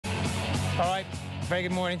All right, very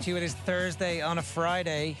good morning to you. It is Thursday on a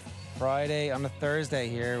Friday. Friday on a Thursday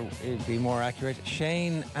here, it'd be more accurate.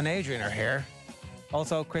 Shane and Adrian are here.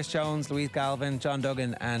 Also, Chris Jones, Louise Galvin, John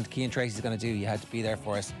Duggan and Cian Tracy's going to do. You had to be there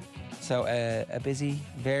for us. So a busy,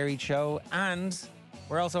 varied show. And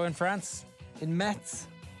we're also in France, in Metz.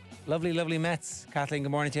 Lovely, lovely Metz. Kathleen, good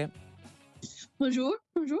morning to you. Bonjour.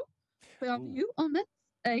 Where are you on Metz?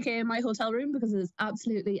 aka my hotel room, because it is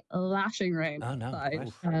absolutely lashing rain outside.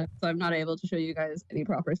 So I'm not able to show you guys any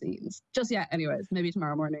proper scenes just yet. Anyways, maybe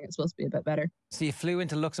tomorrow morning it's supposed to be a bit better. So you flew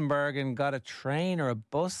into Luxembourg and got a train or a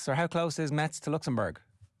bus, or how close is Metz to Luxembourg?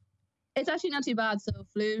 It's actually not too bad. So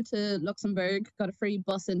flew to Luxembourg, got a free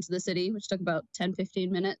bus into the city, which took about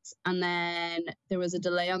 10-15 minutes. And then there was a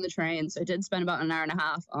delay on the train. So I did spend about an hour and a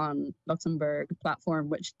half on Luxembourg platform,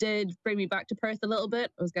 which did bring me back to Perth a little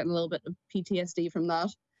bit. I was getting a little bit of PTSD from that.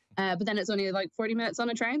 But then it's only like 40 minutes on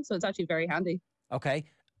a train. So it's actually very handy. Okay.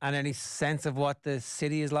 And any sense of what the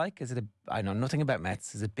city is like? Is it I know nothing about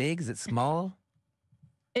Metz. Is it big? Is it small?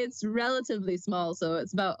 It's relatively small, so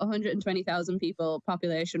it's about 120,000 people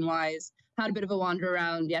population-wise. Had a bit of a wander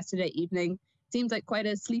around yesterday evening. Seems like quite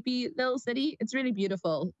a sleepy little city. It's really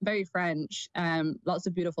beautiful, very French. Lots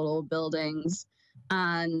of beautiful old buildings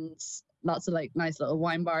and lots of like nice little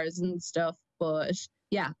wine bars and stuff. But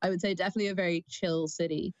yeah, I would say definitely a very chill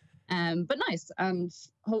city, but nice. And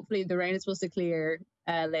hopefully the rain is supposed to clear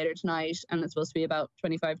later tonight, and it's supposed to be about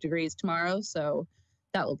 25 degrees tomorrow. So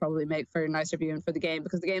that will probably make for a nicer viewing for the game,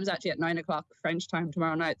 because the game's actually at 9 o'clock French time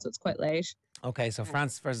tomorrow night, so it's quite late. Okay, so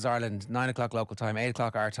France versus Ireland, 9 o'clock local time, 8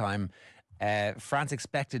 o'clock our time. France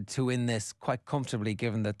expected to win this quite comfortably,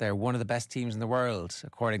 given that they're one of the best teams in the world,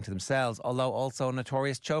 according to themselves, although also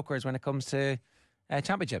notorious chokers when it comes to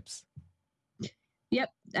championships. Yep.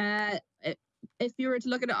 If you were to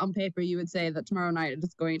look at it on paper, you would say that tomorrow night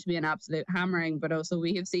it's going to be an absolute hammering. But also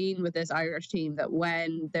we have seen with this Irish team that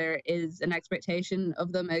when there is an expectation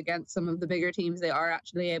of them against some of the bigger teams, they are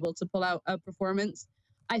actually able to pull out a performance.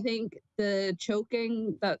 I think the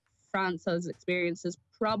choking that France has experienced has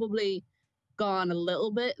probably gone a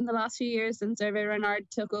little bit in the last few years since Hervé Renard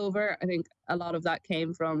took over. I think a lot of that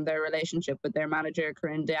came from their relationship with their manager,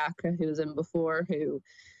 Corinne Diacre, who was in before, who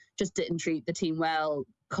just didn't treat the team well,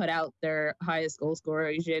 cut out their highest goal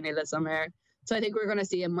scorer, Eugène Le Sommer. So I think we're going to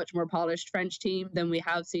see a much more polished French team than we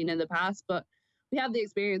have seen in the past. But we have the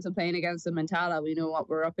experience of playing against them in Tala. We know what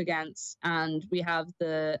we're up against. And we have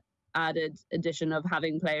the added addition of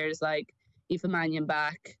having players like Aoife Mannion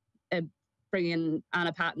back, bringing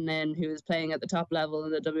Anna Patton in, who is playing at the top level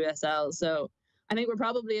in the WSL. So I think we're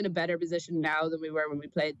probably in a better position now than we were when we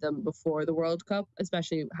played them before the World Cup,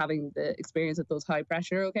 especially having the experience of those high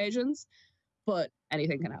pressure occasions. But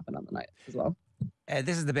anything can happen on the night as well.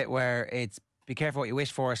 This is the bit where it's be careful what you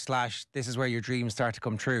wish for / this is where your dreams start to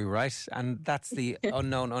come true, right? And that's the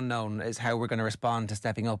unknown is how we're going to respond to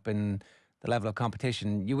stepping up in the level of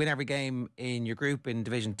competition. You win every game in your group in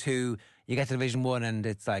Division 2, you get to Division 1 and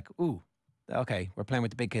it's like, ooh, okay, we're playing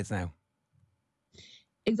with the big kids now.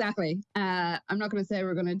 Exactly. I'm not going to say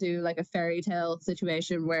we're going to do like a fairy tale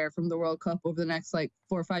situation where from the World Cup over the next like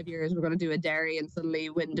 4 or 5 years, we're going to do a Derry and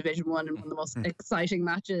suddenly win Division 1 in one of the most exciting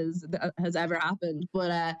matches that has ever happened.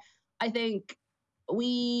 But I think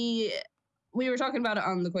we were talking about it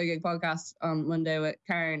on the Koi Gig podcast on Monday with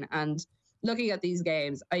Karen, and looking at these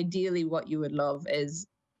games, ideally what you would love is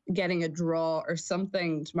getting a draw or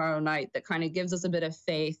something tomorrow night that kind of gives us a bit of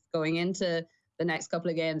faith going into the next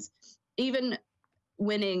couple of games. Even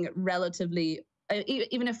winning relatively,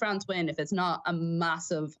 even if France win, if it's not a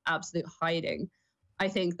massive absolute hiding, I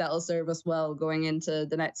think that'll serve us well going into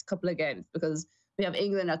the next couple of games, because we have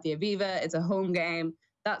England at the Aviva. It's a home game.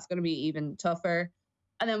 That's going to be even tougher.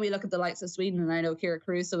 And then we look at the likes of Sweden, and I know Kira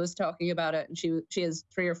Caruso was talking about it, and she has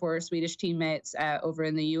 3 or 4 Swedish teammates over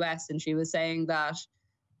in the US, and she was saying that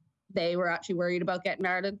they were actually worried about getting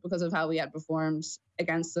Ireland because of how we had performed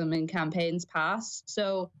against them in campaigns past.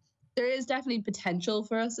 So there is definitely potential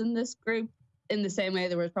for us in this group, in the same way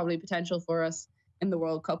there was probably potential for us in the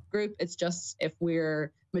World Cup group. It's just if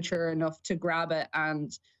we're mature enough to grab it,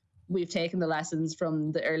 and we've taken the lessons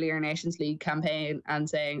from the earlier Nations League campaign and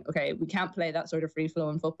saying, okay, we can't play that sort of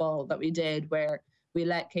free-flowing football that we did where we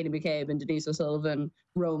let Katie McCabe and Denise O'Sullivan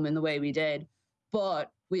roam in the way we did. But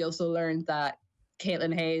we also learned that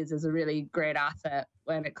Caitlin Hayes is a really great asset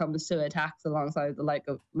when it comes to attacks alongside the like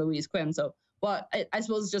of Louise Quinn. So but I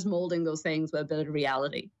suppose just moulding those things with a bit of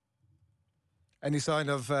reality. Any sign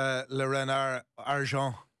of Le Renard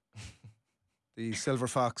Argent, the silver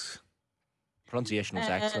fox? Pronunciation was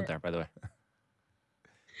excellent there, by the way.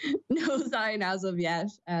 No sign as of yet,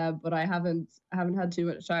 but I haven't had too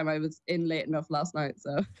much time. I was in late enough last night,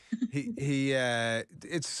 so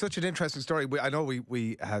it's such an interesting story. I know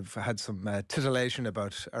we have had some titillation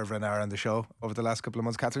about Renard on the show over the last couple of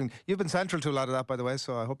months. Kathleen, you've been central to a lot of that, by the way,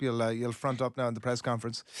 so I hope you'll front up now in the press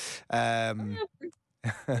conference.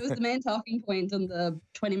 It was the main talking point on the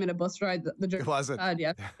 20-minute bus ride that the journalist had.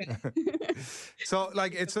 Yeah. So,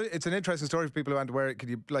 like, it's an interesting story for people who aren't aware. Could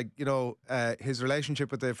you, like, his relationship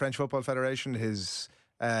with the French Football Federation, his,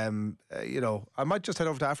 I might just head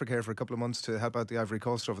over to Africa here for a couple of months to help out the Ivory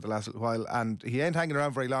Coast over the last little while, and he ain't hanging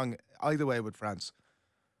around very long either way with France.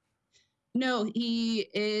 No, he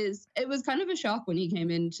is. It was kind of a shock when he came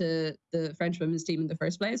into the French women's team in the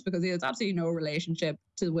first place, because he has absolutely no relationship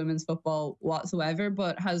to women's football whatsoever,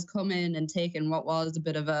 but has come in and taken what was a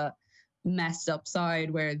bit of a messed up side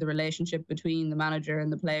where the relationship between the manager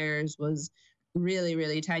and the players was really,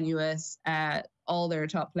 really tenuous. All their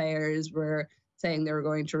top players were saying they were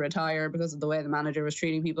going to retire because of the way the manager was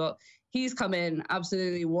treating people. He's come in,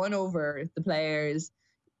 absolutely won over the players,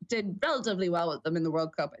 did relatively well with them in the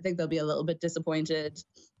World Cup. I think they'll be a little bit disappointed.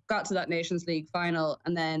 Got to that Nations League final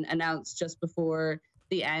and then announced just before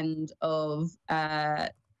the end of by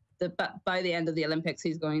the end of the Olympics,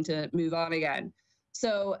 he's going to move on again.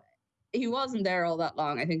 So he wasn't there all that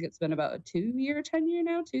long. I think it's been about a 2-year tenure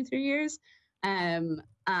now, 2-3 years. And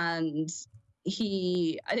I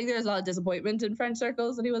think there's a lot of disappointment in French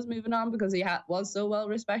circles that he was moving on because he was so well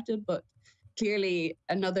respected, but clearly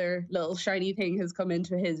another little shiny thing has come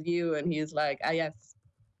into his view and he's like, yes,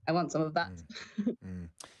 I want some of that.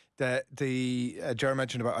 The Ger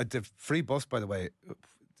mentioned about the free bus, by the way.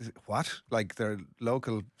 What? Like their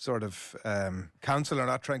local sort of council are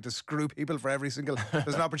not trying to screw people for every single...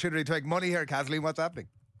 There's an opportunity to make money here, Kathleen. What's happening?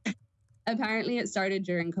 Apparently it started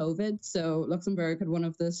during COVID. So Luxembourg had one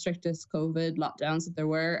of the strictest COVID lockdowns that there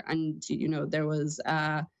were. And, there was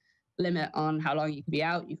limit on how long you could be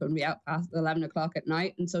out. You couldn't be out past 11 o'clock at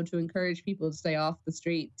night. And so to encourage people to stay off the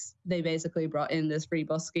streets, they basically brought in this free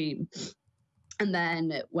bus scheme. And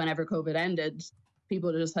then whenever COVID ended,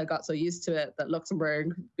 people just had got so used to it that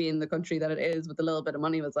Luxembourg, being the country that it is with a little bit of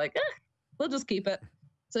money, was like, we'll just keep it.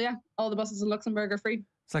 So yeah, all the buses in Luxembourg are free.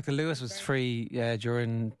 It's like the Lewis was free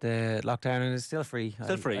during the lockdown and it's still free.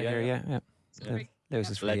 Still free, yeah. Lewis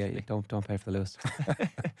is free. Yeah, don't pay for the Lewis.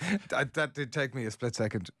 That did take me a split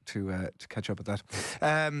second to catch up with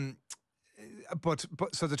that. But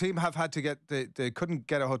so the team have had to they couldn't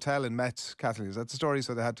get a hotel in Metz, Kathleen. Is that the story?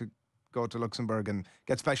 So they had to go to Luxembourg and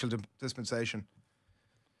get special dispensation.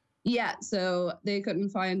 Yeah, so they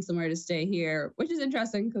couldn't find somewhere to stay here, which is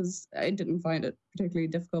interesting because I didn't find it particularly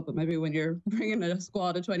difficult. But maybe when you're bringing a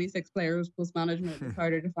squad of 26 players plus management, it's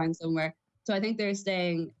harder to find somewhere. So I think they're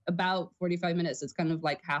staying about 45 minutes. It's kind of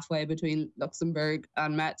like halfway between Luxembourg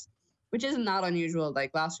and Metz, which isn't that unusual.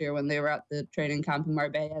 Like last year when they were at the training camp in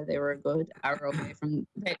Marbella, they were a good hour away from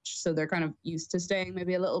the pitch. So they're kind of used to staying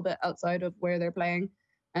maybe a little bit outside of where they're playing.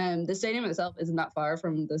 The stadium itself isn't that far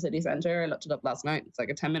from the city centre. I looked it up last night. It's like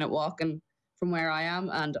a 10-minute walk from where I am,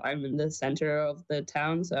 and I'm in the centre of the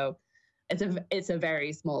town. So it's a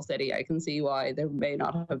very small city. I can see why there may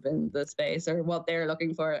not have been the space or what they're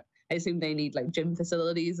looking for. I assume they need like gym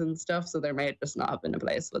facilities and stuff, so there may just not have been a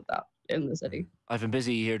place with that in the city. I've been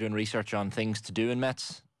busy here doing research on things to do in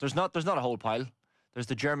Metz. There's not a whole pile. There's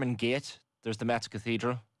the German Gate. There's the Metz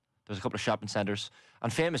Cathedral. There's a couple of shopping centres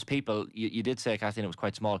and famous people. You did say, Kathleen, it was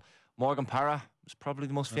quite small. Morgan Parra was probably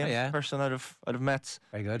the most famous person out of Metz.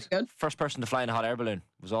 Very good. First person to fly in a hot air balloon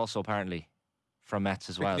was also apparently from Metz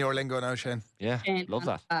as well. Your lingo now, Shane. Yeah, love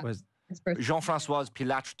that. Jean-François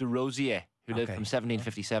Pilatre de Rosier, who lived from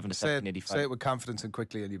 1757 to 1785. Say it with confidence and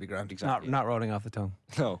quickly and you'll be grand. Exactly. Not rolling off the tongue.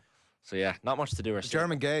 No. So yeah, not much to do.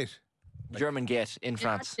 German Gate. German Gate in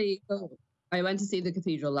France. I went to see the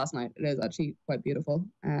cathedral last night. It was actually quite beautiful.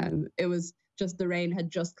 It was just the rain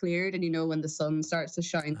had just cleared, and when the sun starts to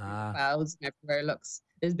shine through the clouds and everywhere looks,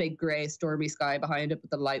 there's a big grey stormy sky behind it,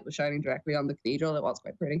 but the light was shining directly on the cathedral. It was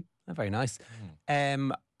quite pretty. Very nice.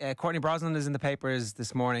 Courtney Brosnan is in the papers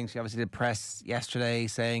this morning. She obviously did press yesterday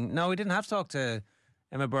saying, no, we didn't have to talk to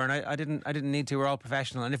Emma Byrne. I didn't need to. We're all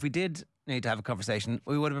professional. And if we did need to have a conversation,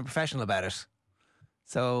 we would have been professional about it.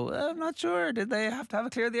 So I'm not sure. Did they have to have a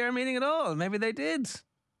clear the air meeting at all? Maybe they did.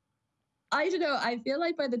 I don't know. I feel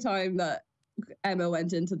like by the time that Emma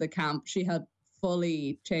went into the camp, she had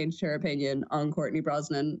fully changed her opinion on Courtney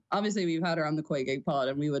Brosnan. Obviously, we've had her on the Koi Gig pod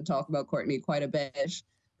and we would talk about Courtney quite a bit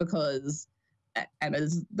because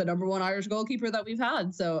Emma's the number one Irish goalkeeper that we've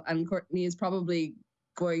had. And Courtney is probably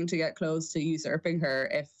going to get close to usurping her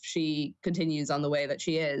if she continues on the way that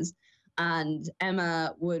she is. And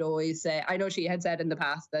Emma would always say, I know she had said in the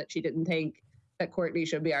past that she didn't think that Courtney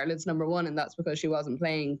should be Ireland's number one, and that's because she wasn't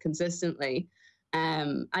playing consistently.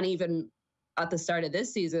 And even at the start of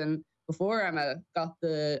this season, before Emma got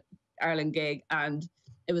the Ireland gig, and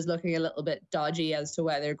it was looking a little bit dodgy as to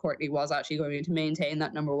whether Courtney was actually going to maintain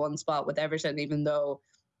that number one spot with Everton, even though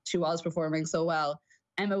she was performing so well.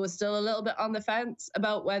 Emma was still a little bit on the fence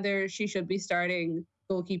about whether she should be starting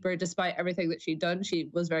goalkeeper, despite everything that she'd done. She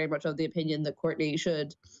was very much of the opinion that Courtney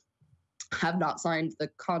should have not signed the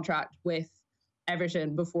contract with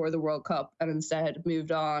Everton before the World Cup and instead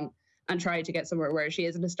moved on and tried to get somewhere where she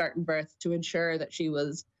is in a starting berth to ensure that she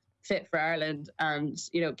was fit for Ireland and,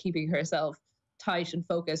 you know, keeping herself tight and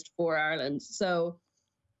focused for Ireland. So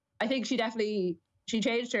I think she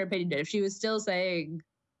changed her opinion. If she was still saying,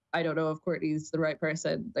 I don't know if Courtney's the right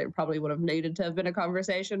person, there probably would have needed to have been a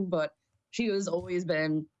conversation, but she has always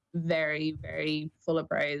been very, very full of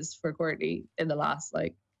praise for Courtney in the last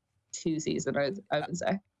 2 seasons, I would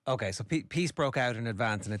say. Okay, so peace broke out in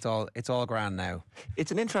advance, and it's all grand now.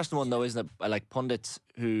 It's an interesting one, though, isn't it? Like pundits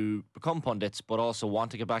who become pundits, but also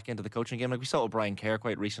want to get back into the coaching game. Like we saw with Brian Kerr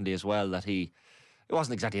quite recently as well, that it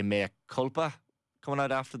wasn't exactly a mea culpa coming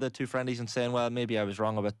out after the 2 friendlies and saying, well, maybe I was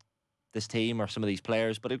wrong about this team or some of these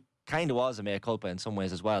players, but it kind of was a mea culpa in some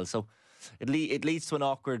ways as well. So it leads to an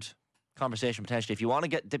awkward conversation potentially if you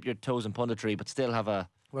want to dip your toes in punditry, but still have a.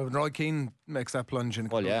 Well, when Roy Keane makes that plunge in,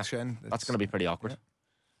 Shane, that's going to be pretty awkward. Yeah.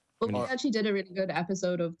 Well, we actually did a really good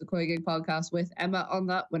episode of the Koi Gig podcast with Emma on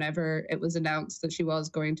that whenever it was announced that she was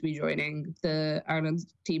going to be joining the Ireland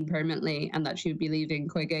team permanently and that she would be leaving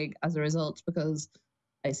Koi Gig as a result, because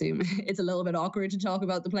I assume it's a little bit awkward to talk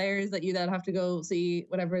about the players that you then have to go see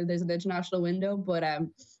whenever there's an international window. But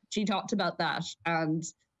she talked about that and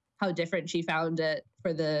how different she found it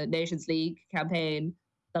for the Nations League campaign,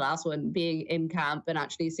 the last one, being in camp and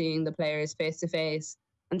actually seeing the players face to face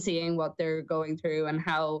and seeing what they're going through and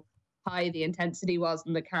how high the intensity was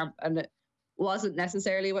in the camp. And it wasn't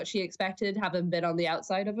necessarily what she expected, having been on the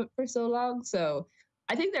outside of it for so long. So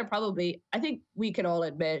I think we can all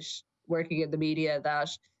admit, working in the media, that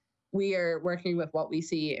we are working with what we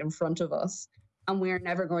see in front of us. And we're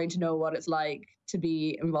never going to know what it's like to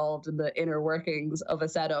be involved in the inner workings of a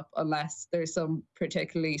setup unless there's some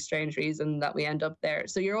particularly strange reason that we end up there.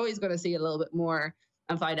 So you're always going to see a little bit more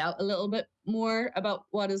and find out a little bit more about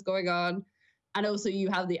what is going on. And also you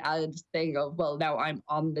have the added thing of, well, now I'm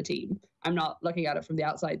on the team. I'm not looking at it from the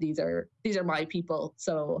outside. These are my people.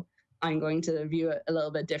 So I'm going to view it a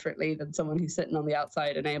little bit differently than someone who's sitting on the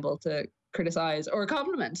outside and able to criticize or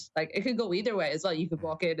compliment. Like, it could go either way as well. You could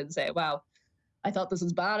walk in and say, wow, I thought this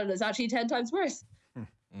was bad and it's actually 10 times worse.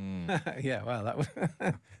 Yeah, well,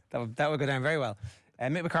 that would go down very well.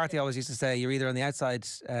 Mick McCarthy always used to say, you're either on the outside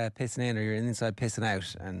pissing in or you're inside pissing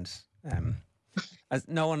out. And as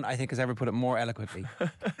no one, I think, has ever put it more eloquently.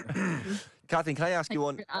 Kathleen, can I ask you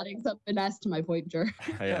one? You're adding some finesse to my point, Ger.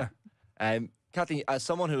 Yeah. Kathleen, as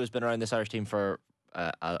someone who has been around this Irish team for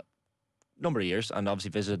a number of years and obviously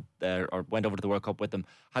visited or went over to the World Cup with them,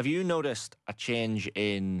 have you noticed a change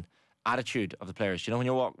in attitude of the players? You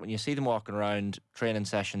know, when you see them walking around training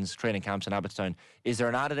sessions, training camps in Abbottstown, is there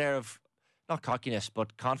an added air of not cockiness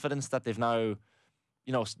but confidence that they've now,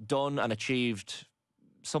 done and achieved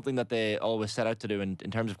something that they always set out to do in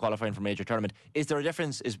terms of qualifying for a major tournament? Is there a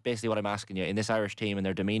difference, is basically what I'm asking you, in this Irish team and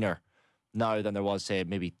their demeanour now than there was, say,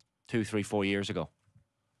 maybe 2, 3, 4 years ago?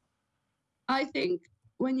 I think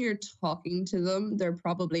when you're talking to them, there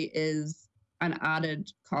probably is an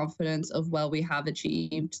added confidence of, well, we have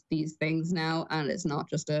achieved these things now and it's not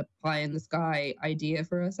just a pie in the sky idea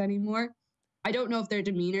for us anymore. I don't know if their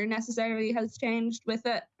demeanour necessarily has changed with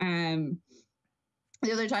it.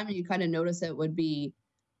 The other time when you kind of notice it would be,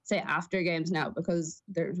 say, after games now, because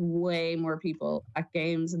there's way more people at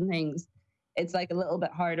games and things. It's like a little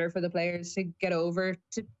bit harder for the players to get over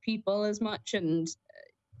to people as much. And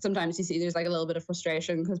sometimes you see there's like a little bit of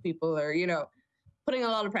frustration because people are, putting a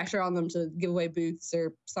lot of pressure on them to give away booths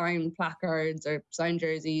or sign placards or sign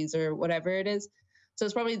jerseys or whatever it is. So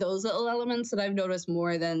it's probably those little elements that I've noticed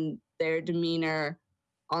more than their demeanour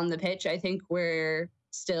on the pitch. I think we're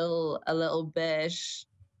still a little bit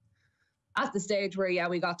at the stage where, yeah,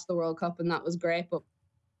 we got to the World Cup and that was great, but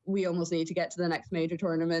we almost need to get to the next major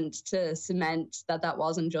tournament to cement that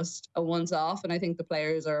wasn't just a once-off. And I think the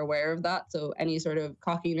players are aware of that. So any sort of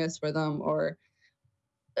cockiness for them or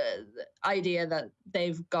the idea that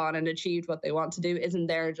they've gone and achieved what they want to do isn't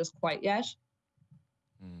there just quite yet.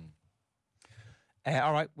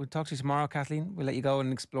 All right, we'll talk to you tomorrow, Kathleen. We'll let you go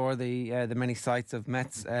and explore the many sites of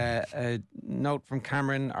Metz. A note from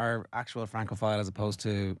Cameron, our actual Francophile, as opposed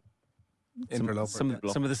to Interloper.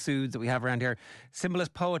 Some of the suits that we have around here.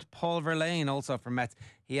 Symbolist poet Paul Verlaine, also from Metz.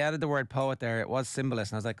 He added the word poet there. It was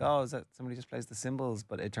symbolist, and I was like, oh, is that somebody just plays the cymbals?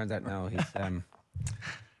 But it turns out no. He's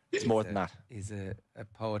It's more than that. He's a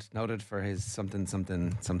poet noted for his something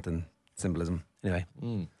symbolism. Anyway,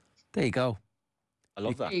 there you go. I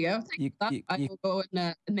love that. There you go. I will go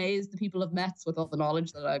and amaze the people of Metz with all the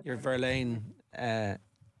knowledge that I've. Your Verlaine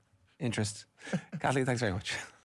interest. Kathleen, thanks very much.